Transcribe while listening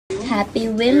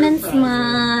Happy Women's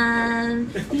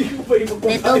Month!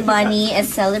 Little Bunny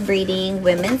is celebrating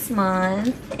Women's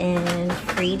Month and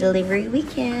free delivery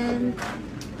weekend.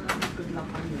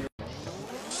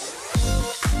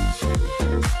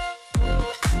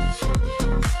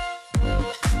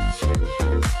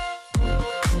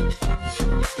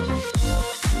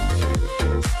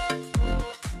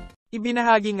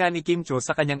 Ibinahagi nga ni Kim Chiu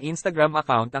sa kanyang Instagram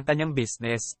account ang kanyang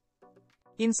business.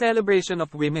 In celebration of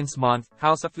Women's Month,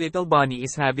 House of Little Bunny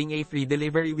is having a free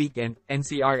delivery weekend,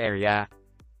 NCR area.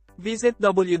 Visit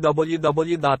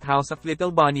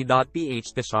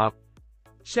www.houseoflittlebunny.ph to shop.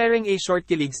 Sharing a short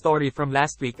kilig story from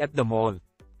last week at the mall.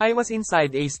 I was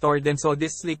inside a store then saw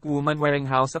this sleek woman wearing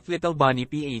House of Little Bunny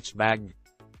PH bag.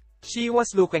 She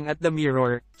was looking at the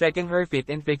mirror, checking her fit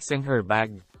and fixing her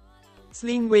bag.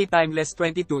 Slingway Timeless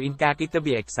 22 in khaki to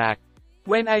be exact.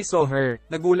 When I saw her,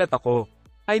 nagulat ako.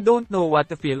 I don't know what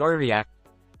to feel or react.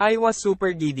 I was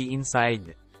super giddy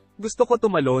inside. Gusto ko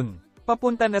tumalon.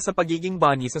 Papunta na sa pagiging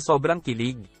bunny sa sobrang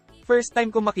kilig. First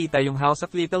time ko makita yung House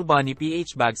of Little Bunny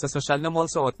PH bag sa sosyal na mall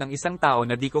suot ng isang tao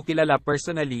na di ko kilala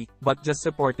personally, but just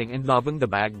supporting and loving the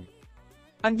bag.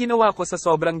 Ang ginawa ko sa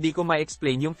sobrang di ko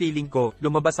ma-explain yung feeling ko,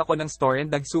 lumabas ako ng store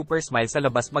and nag-super smile sa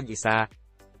labas mag-isa.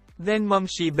 Then Mom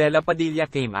she Bella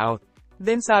Padilla came out.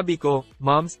 Then sabi ko,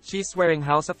 Moms, she's wearing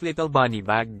House of Little Bunny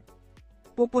bag.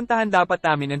 Pupuntahan dapat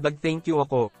namin and thank you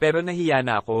ako, pero nahiya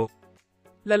na ako.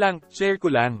 Lalang, share ko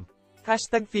lang.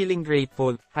 Hashtag feeling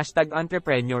grateful, hashtag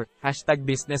entrepreneur, hashtag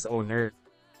business owner.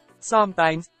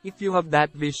 Sometimes, if you have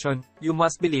that vision, you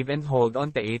must believe and hold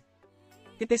on to it.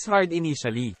 It is hard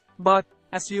initially, but,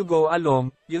 as you go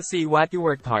along, you'll see what you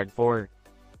worked hard for.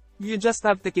 You just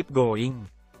have to keep going.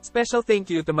 Special thank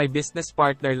you to my business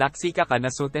partner Laksika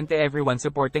Kanasut and to everyone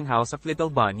supporting House of Little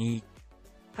Bunny.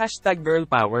 Hashtag girl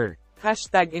power.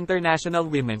 Hashtag International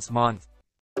Women's Month.